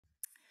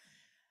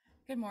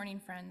Good morning,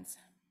 friends.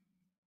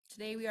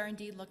 Today we are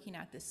indeed looking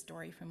at this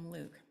story from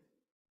Luke.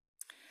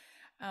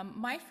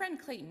 My friend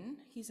Clayton,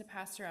 he's a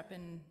pastor up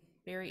in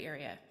Barrie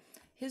area.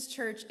 His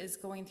church is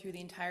going through the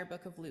entire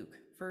book of Luke,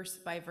 verse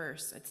by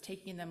verse. It's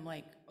taking them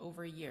like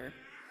over a year.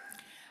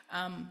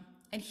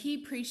 And he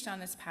preached on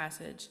this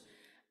passage,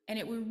 and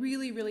it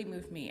really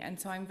moved me. And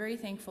so I'm very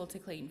thankful to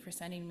Clayton for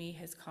sending me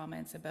his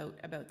comments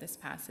about this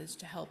passage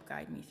to help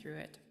guide me through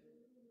it.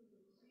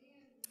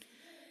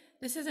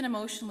 This is an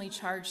emotionally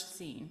charged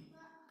scene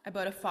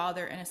about a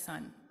father and a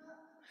son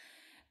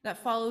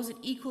that follows an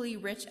equally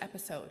rich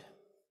episode,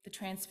 the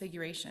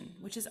Transfiguration,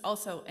 which is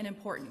also an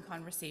important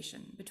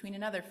conversation between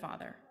another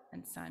father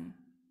and son.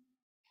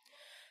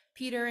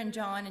 Peter and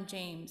John and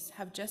James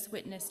have just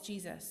witnessed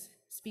Jesus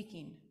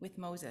speaking with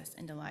Moses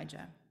and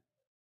Elijah.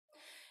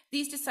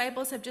 These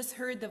disciples have just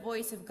heard the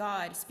voice of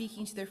God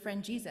speaking to their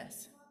friend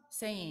Jesus,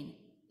 saying,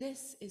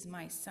 "This is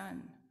my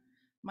son,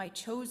 my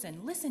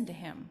chosen, listen to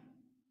him."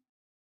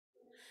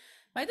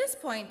 By this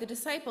point, the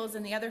disciples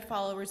and the other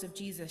followers of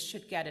Jesus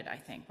should get it, I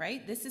think,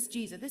 right? This is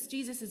Jesus. This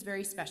Jesus is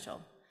very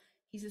special.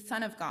 He's the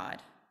Son of God,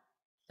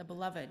 the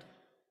beloved.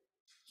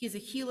 He is a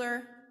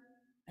healer,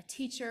 a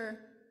teacher,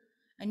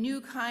 a new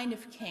kind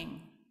of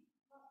king,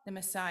 the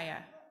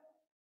Messiah.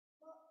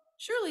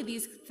 Surely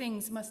these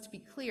things must be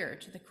clear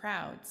to the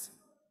crowds.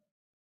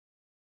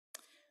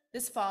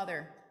 This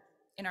father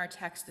in our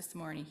text this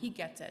morning, he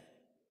gets it.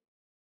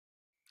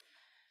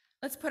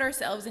 Let's put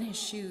ourselves in his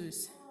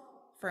shoes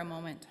for a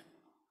moment.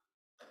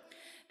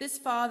 This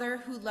father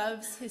who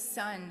loves his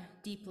son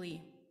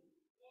deeply.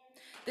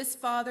 This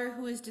father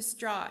who is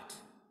distraught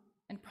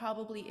and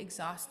probably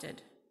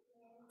exhausted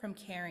from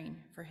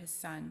caring for his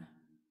son.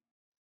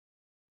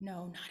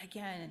 No, not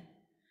again.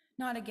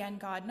 Not again,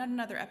 God. Not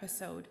another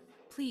episode.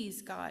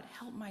 Please, God,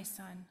 help my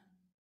son.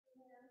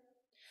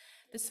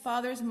 This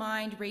father's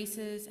mind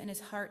races and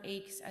his heart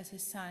aches as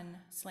his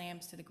son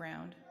slams to the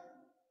ground.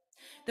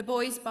 The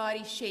boy's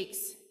body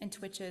shakes and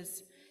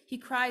twitches. He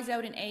cries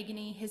out in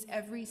agony, his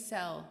every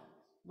cell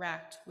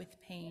racked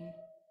with pain.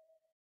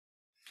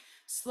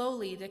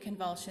 Slowly, the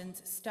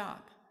convulsions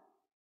stop,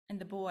 and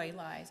the boy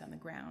lies on the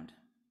ground,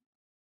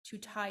 too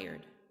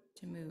tired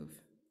to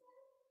move.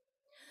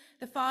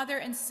 The father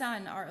and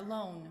son are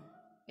alone,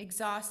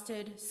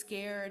 exhausted,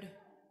 scared,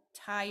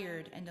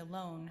 tired, and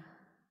alone.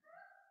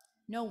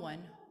 No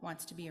one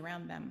wants to be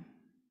around them.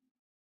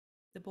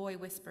 The boy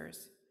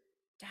whispers,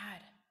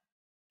 "Dad,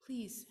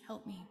 please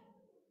help me."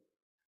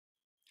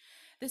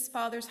 This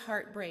father's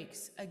heart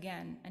breaks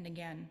again and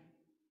again.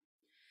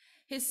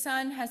 His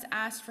son has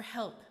asked for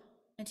help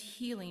and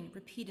healing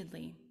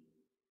repeatedly,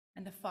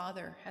 and the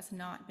father has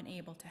not been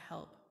able to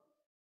help.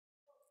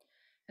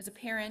 As a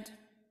parent,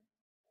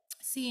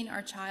 seeing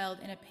our child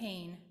in a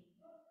pain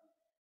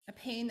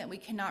that we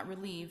cannot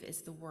relieve,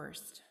 is the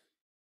worst.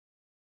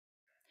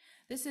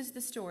 This is the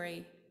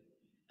story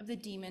of the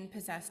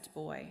demon-possessed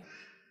boy,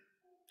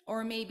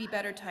 or maybe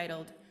better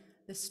titled,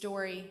 the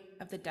story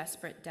of the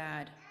desperate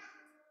dad.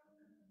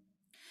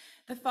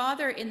 The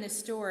father in this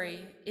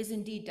story is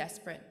indeed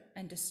desperate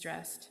and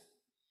distressed.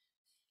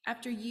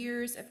 After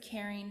years of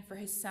caring for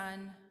his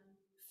son,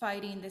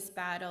 fighting this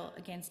battle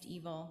against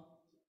evil,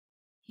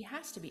 he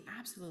has to be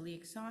absolutely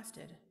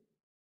exhausted.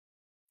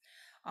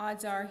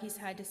 Odds are he's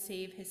had to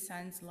save his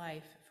son's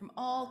life from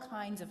all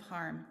kinds of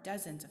harm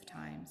dozens of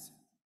times.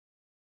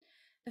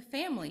 The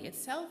family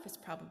itself is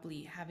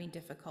probably having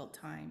difficult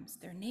times.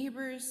 Their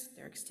neighbors,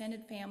 their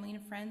extended family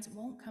and friends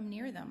won't come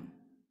near them.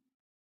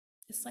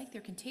 It's like they're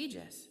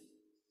contagious.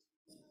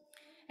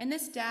 And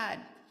this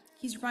dad,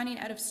 he's running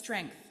out of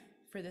strength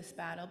for this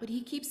battle, but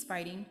he keeps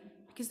fighting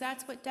because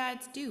that's what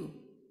dads do.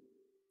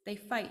 They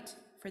fight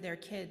for their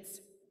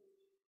kids.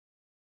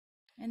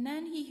 And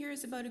then he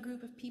hears about a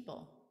group of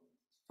people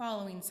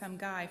following some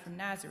guy from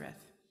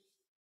Nazareth.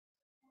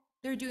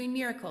 They're doing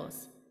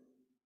miracles.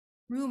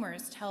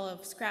 Rumors tell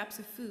of scraps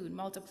of food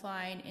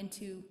multiplying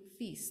into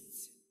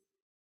feasts.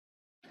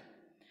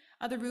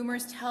 Other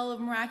rumors tell of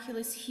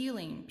miraculous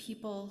healing,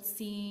 people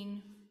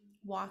seeing,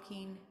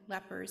 walking,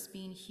 lepers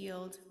being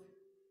healed.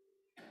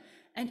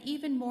 And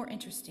even more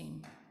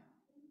interesting,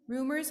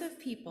 rumors of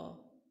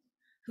people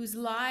whose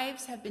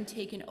lives have been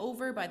taken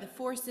over by the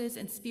forces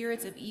and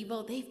spirits of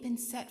evil. They've been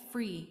set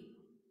free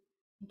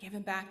and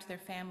given back to their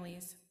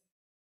families.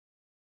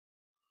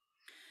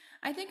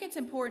 I think it's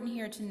important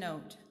here to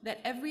note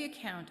that every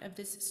account of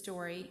this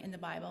story in the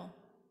Bible,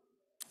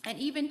 and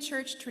even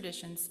church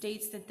tradition,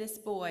 states that this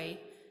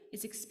boy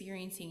is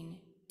experiencing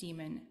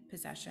demon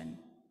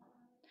possession.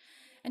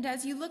 And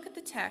as you look at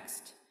the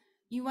text,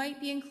 you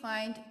might be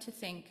inclined to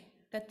think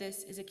that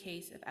this is a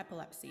case of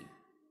epilepsy,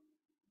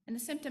 and the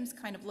symptoms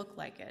kind of look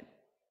like it.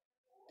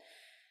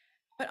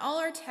 But all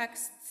our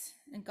texts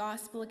and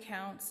gospel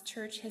accounts,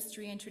 church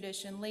history and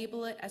tradition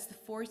label it as the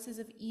forces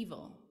of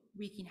evil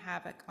wreaking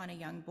havoc on a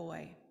young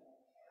boy.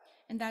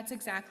 And that's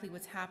exactly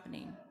what's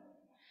happening.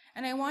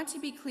 And I want to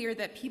be clear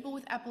that people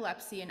with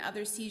epilepsy and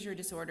other seizure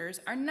disorders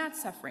are not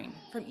suffering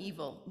from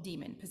evil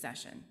demon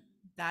possession.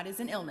 That is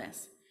an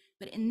illness.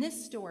 But in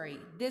this story,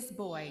 this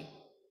boy,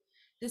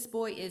 This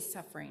boy is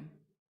suffering.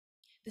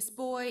 This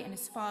boy and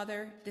his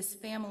father, this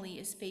family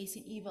is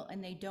facing evil,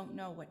 and they don't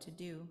know what to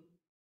do.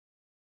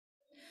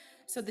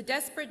 So the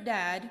desperate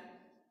dad,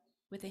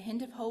 with a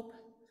hint of hope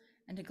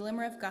and a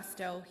glimmer of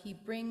gusto, he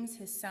brings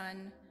his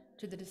son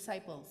to the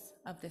disciples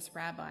of this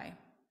rabbi.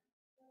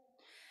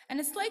 And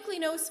it's likely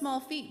no small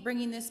feat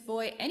bringing this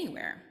boy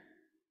anywhere.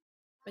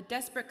 But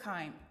desperate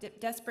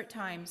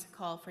times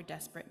call for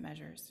desperate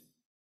measures.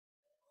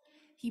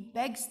 He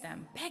begs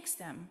them,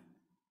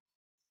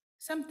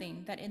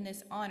 something that in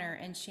this honor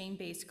and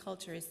shame-based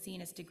culture is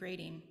seen as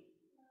degrading.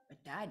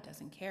 But Dad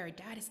doesn't care.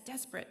 Dad is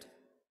desperate.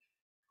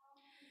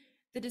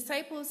 The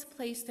disciples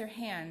place their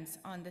hands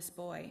on this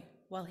boy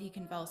while he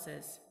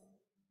convulses,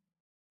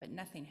 but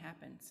nothing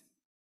happens.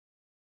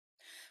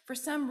 For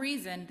some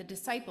reason, the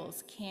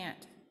disciples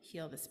can't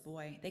heal this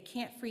boy. They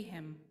can't free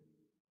him.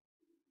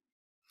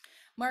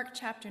 Mark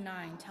chapter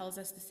 9 tells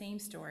us the same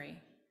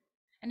story,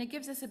 and it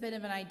gives us a bit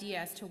of an idea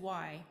as to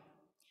why.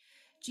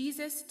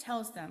 Jesus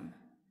tells them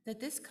that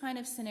this kind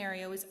of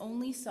scenario is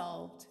only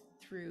solved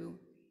through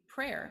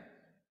prayer.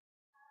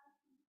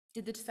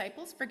 Did the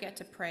disciples forget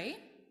to pray?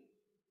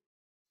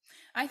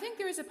 I think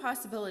there is a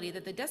possibility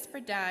that the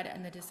desperate dad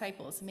and the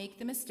disciples make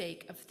the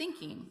mistake of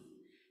thinking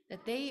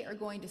that they are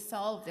going to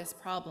solve this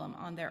problem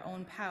on their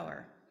own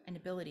power and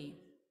ability.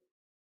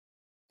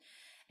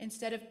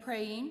 Instead of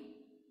praying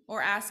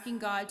or asking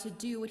God to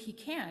do what he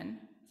can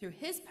through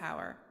his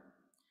power,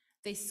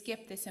 they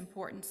skip this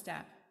important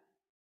step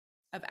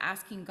of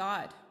asking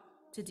God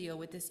to deal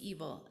with this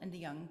evil in the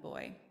young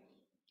boy.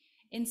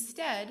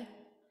 Instead,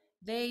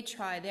 they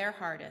try their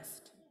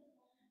hardest.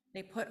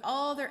 They put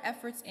all their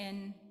efforts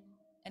in,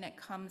 and it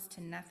comes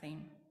to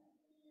nothing.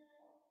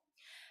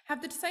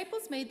 Have the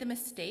disciples made the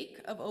mistake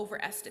of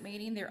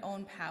overestimating their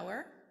own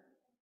power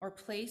or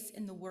place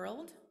in the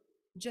world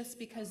just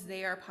because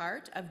they are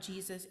part of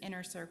Jesus'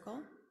 inner circle?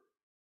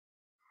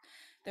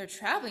 They're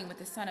traveling with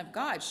the Son of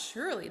God.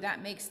 Surely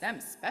that makes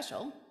them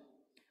special,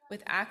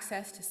 with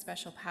access to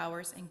special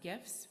powers and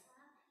gifts.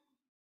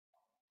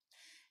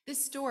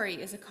 This story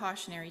is a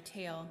cautionary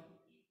tale.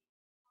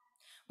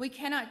 We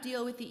cannot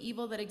deal with the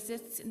evil that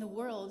exists in the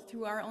world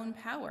through our own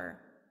power.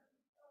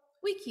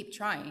 We keep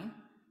trying.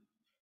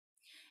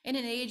 In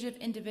an age of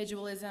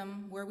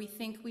individualism where we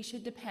think we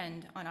should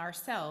depend on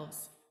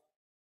ourselves,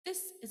 this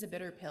is a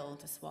bitter pill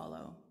to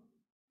swallow.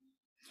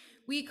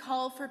 We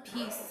call for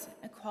peace,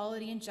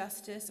 equality, and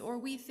justice, or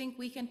we think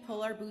we can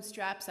pull our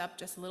bootstraps up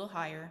just a little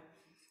higher,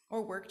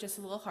 or work just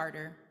a little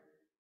harder.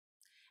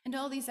 And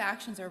all these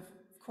actions are,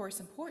 of course,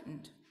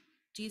 important.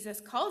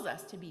 Jesus calls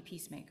us to be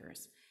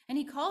peacemakers, and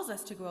he calls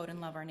us to go out and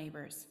love our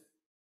neighbors.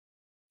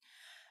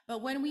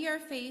 But when we are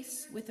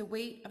faced with the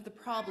weight of the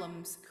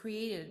problems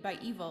created by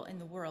evil in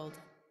the world,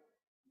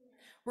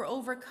 we're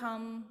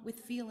overcome with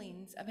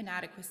feelings of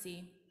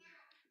inadequacy,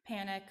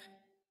 panic,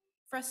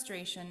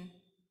 frustration,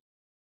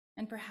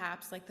 and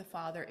perhaps, like the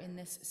father in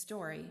this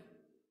story,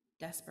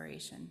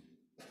 desperation.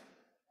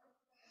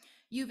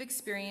 You've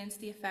experienced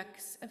the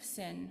effects of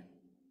sin,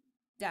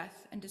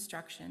 death, and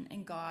destruction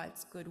in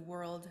God's good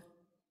world.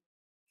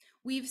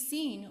 We've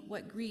seen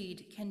what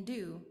greed can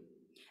do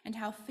and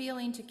how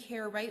failing to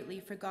care rightly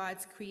for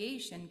God's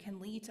creation can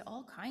lead to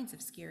all kinds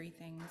of scary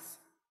things.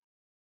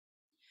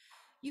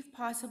 You've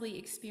possibly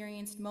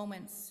experienced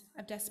moments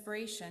of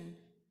desperation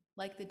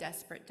like the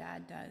desperate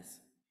dad does,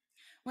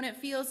 when it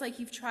feels like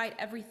you've tried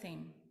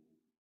everything,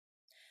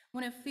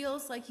 when it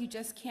feels like you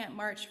just can't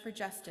march for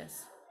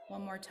justice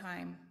one more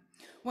time,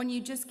 when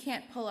you just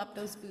can't pull up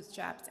those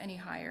bootstraps any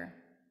higher.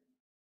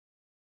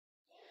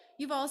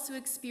 You've also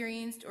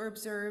experienced or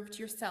observed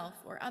yourself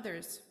or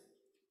others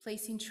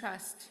placing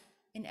trust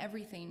in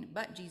everything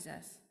but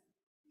Jesus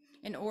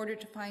in order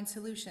to find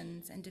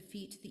solutions and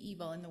defeat the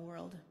evil in the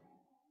world.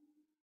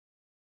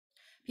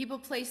 People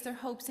place their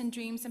hopes and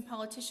dreams in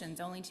politicians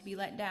only to be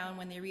let down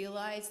when they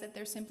realize that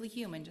they're simply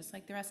human, just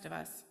like the rest of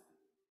us.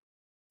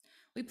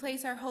 We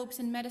place our hopes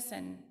in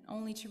medicine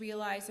only to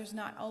realize there's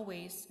not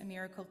always a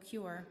miracle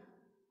cure.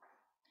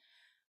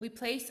 We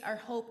place our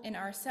hope in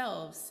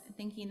ourselves,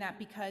 thinking that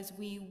because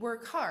we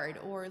work hard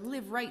or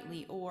live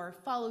rightly or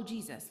follow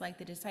Jesus like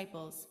the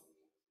disciples,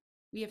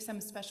 we have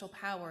some special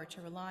power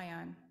to rely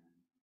on.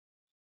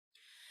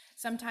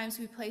 Sometimes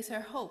we place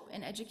our hope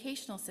in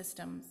educational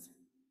systems,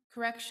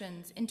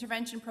 corrections,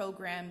 intervention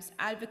programs,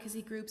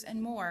 advocacy groups,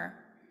 and more,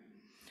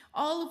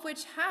 all of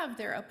which have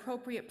their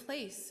appropriate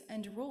place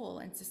and role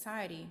in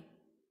society,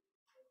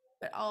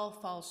 but all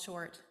fall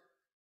short.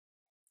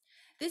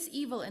 This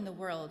evil in the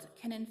world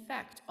can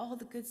infect all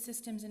the good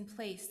systems in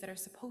place that are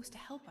supposed to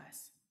help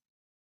us.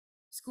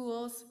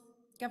 Schools,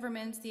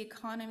 governments, the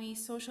economy,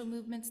 social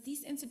movements,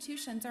 these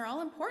institutions are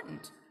all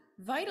important,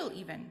 vital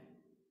even,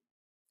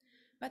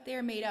 but they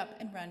are made up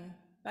and run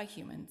by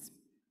humans.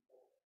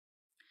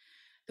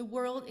 The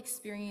world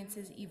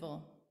experiences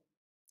evil.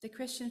 The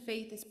Christian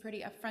faith is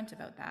pretty upfront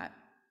about that,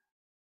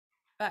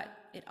 but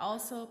it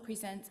also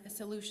presents a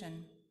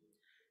solution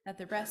that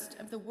the rest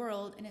of the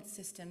world and its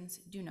systems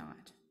do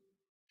not.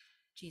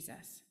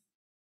 Jesus.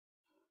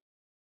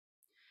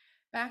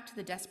 Back to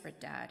the desperate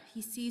dad,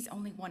 he sees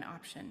only one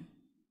option.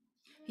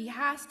 He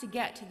has to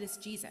get to this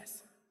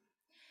Jesus.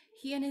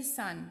 He and his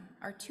son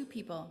are two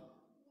people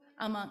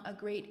among a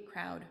great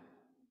crowd,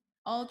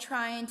 all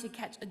trying to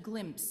catch a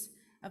glimpse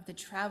of the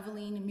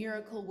traveling,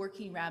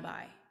 miracle-working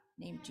rabbi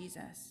named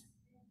Jesus.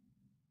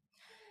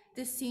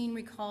 This scene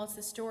recalls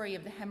the story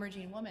of the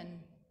hemorrhaging woman,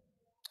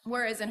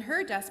 whereas in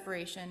her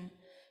desperation,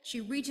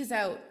 she reaches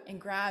out and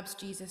grabs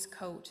Jesus'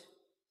 coat.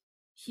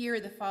 Here,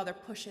 the father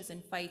pushes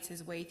and fights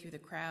his way through the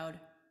crowd.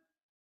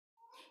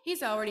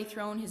 He's already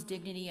thrown his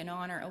dignity and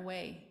honor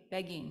away,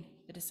 begging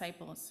the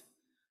disciples.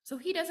 So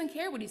he doesn't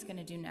care what he's going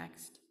to do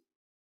next.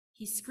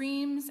 He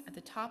screams at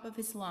the top of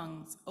his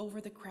lungs over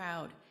the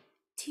crowd,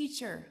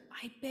 "Teacher,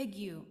 I beg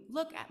you,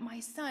 look at my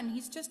son.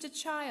 He's just a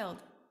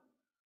child."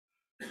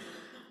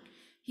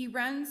 He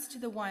runs to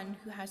the one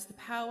who has the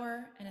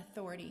power and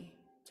authority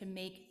to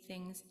make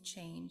things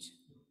change.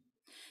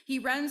 He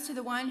runs to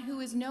the one who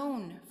is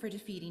known for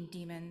defeating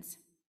demons.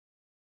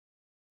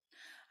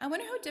 I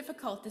wonder how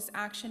difficult this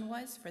action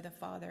was for the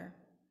father.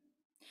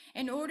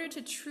 In order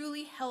to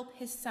truly help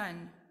his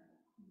son,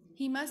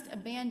 he must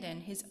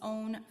abandon his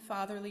own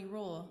fatherly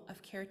role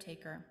of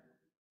caretaker.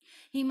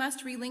 He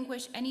must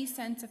relinquish any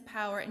sense of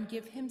power and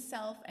give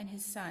himself and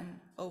his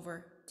son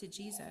over to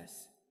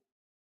Jesus.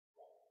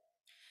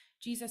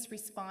 Jesus'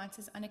 response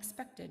is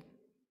unexpected,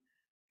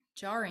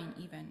 jarring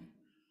even.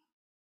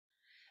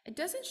 It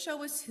doesn't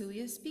show us who he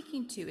is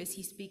speaking to. Is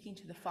he speaking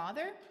to the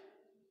father,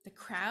 the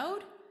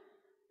crowd,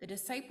 the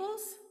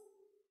disciples?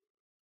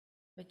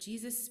 But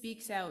Jesus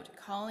speaks out,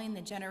 calling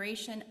the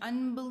generation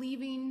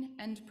unbelieving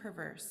and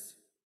perverse.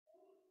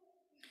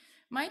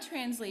 My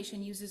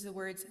translation uses the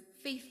words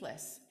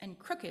faithless and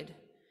crooked,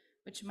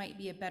 which might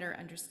be a better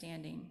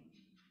understanding.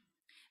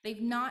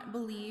 They've not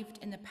believed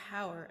in the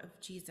power of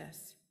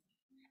Jesus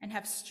and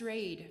have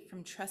strayed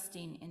from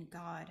trusting in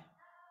God.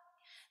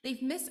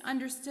 They've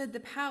misunderstood the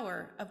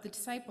power of the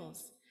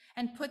disciples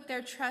and put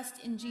their trust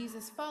in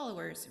Jesus'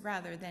 followers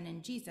rather than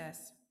in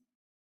Jesus.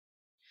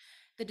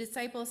 The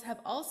disciples have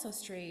also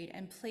strayed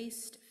and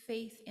placed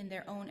faith in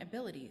their own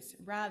abilities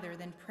rather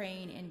than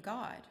praying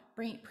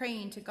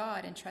to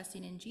God and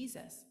trusting in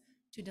Jesus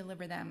to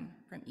deliver them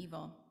from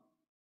evil.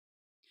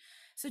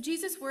 So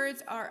Jesus'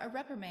 words are a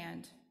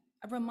reprimand,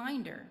 a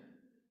reminder.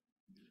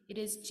 It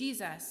is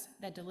Jesus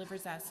that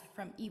delivers us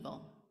from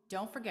evil.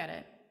 Don't forget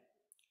it.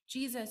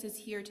 Jesus is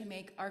here to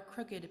make our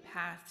crooked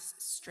paths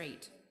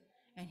straight,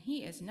 and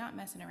he is not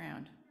messing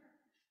around.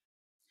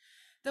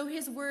 Though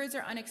his words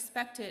are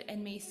unexpected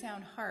and may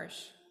sound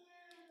harsh,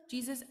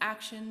 Jesus'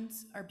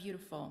 actions are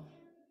beautiful.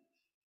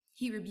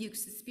 He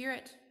rebukes the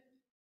spirit,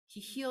 he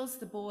heals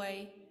the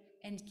boy,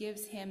 and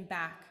gives him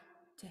back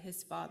to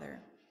his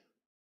father.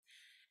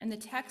 And the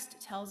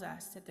text tells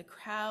us that the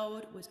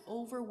crowd was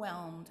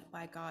overwhelmed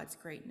by God's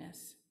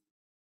greatness.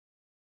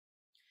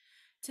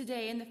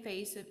 Today, in the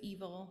face of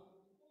evil,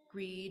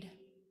 greed,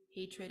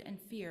 hatred,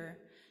 and fear,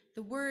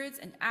 the words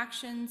and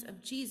actions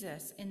of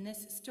Jesus in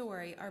this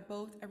story are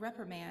both a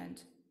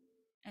reprimand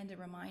and a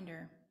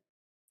reminder.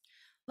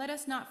 Let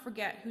us not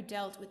forget who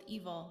dealt with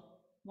evil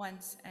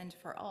once and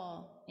for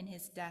all in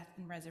his death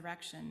and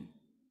resurrection,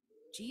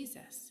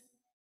 Jesus.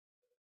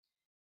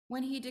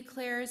 When he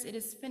declares it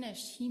is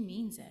finished, he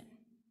means it.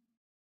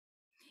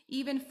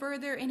 Even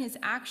further in his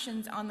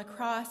actions on the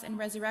cross and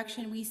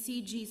resurrection, we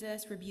see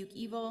Jesus rebuke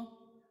evil,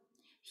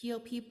 heal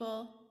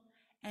people,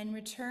 and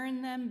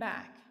return them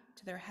back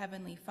to their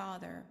heavenly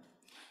Father.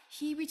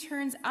 He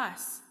returns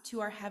us to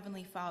our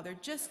heavenly Father,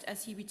 just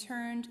as he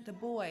returned the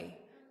boy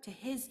to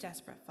his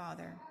desperate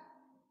father.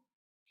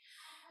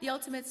 The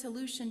ultimate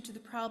solution to the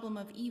problem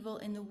of evil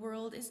in the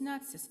world is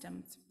not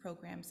systems,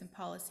 programs, and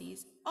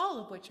policies, all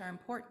of which are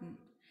important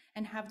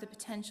and have the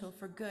potential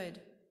for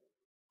good.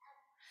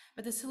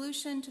 But the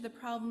solution to the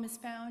problem is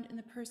found in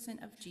the person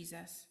of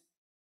Jesus.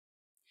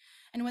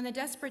 And when the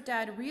desperate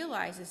dad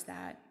realizes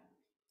that,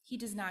 he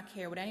does not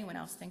care what anyone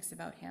else thinks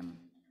about him.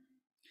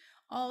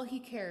 All he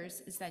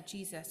cares is that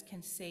Jesus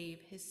can save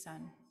his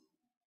son.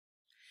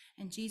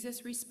 And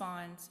Jesus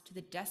responds to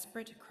the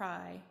desperate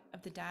cry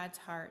of the dad's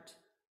heart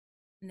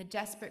and the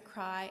desperate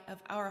cry of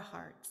our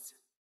hearts.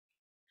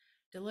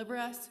 Deliver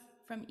us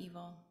from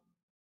evil,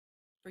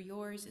 for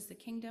yours is the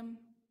kingdom,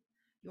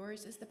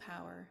 yours is the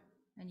power,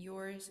 and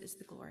yours is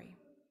the glory.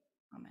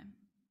 Amen.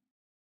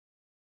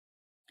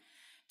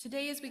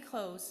 Today, as we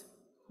close,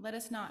 let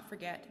us not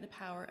forget the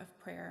power of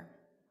prayer,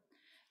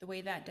 the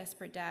way that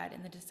desperate dad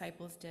and the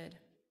disciples did.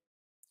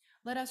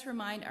 Let us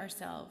remind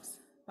ourselves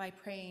by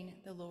praying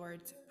the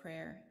Lord's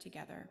Prayer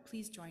together.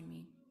 Please join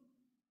me.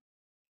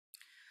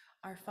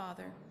 Our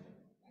Father,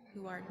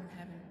 who art in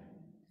heaven,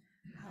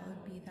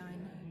 hallowed be thy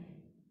name.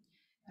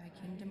 Thy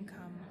kingdom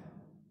come,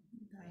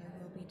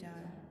 thy will be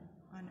done,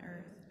 on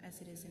earth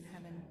as it is in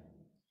heaven.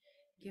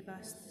 Give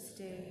us this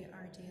day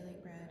our daily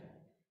bread,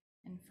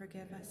 and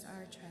forgive us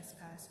our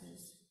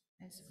trespasses,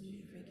 as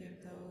we forgive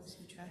those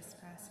who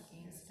trespass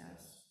against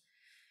us.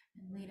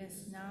 And lead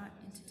us not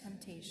into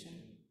temptation,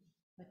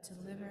 but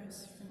deliver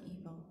us from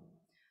evil.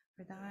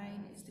 For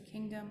thine is the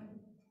kingdom,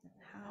 the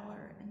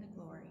power, and the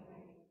glory,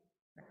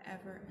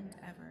 forever and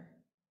ever.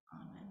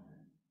 Amen.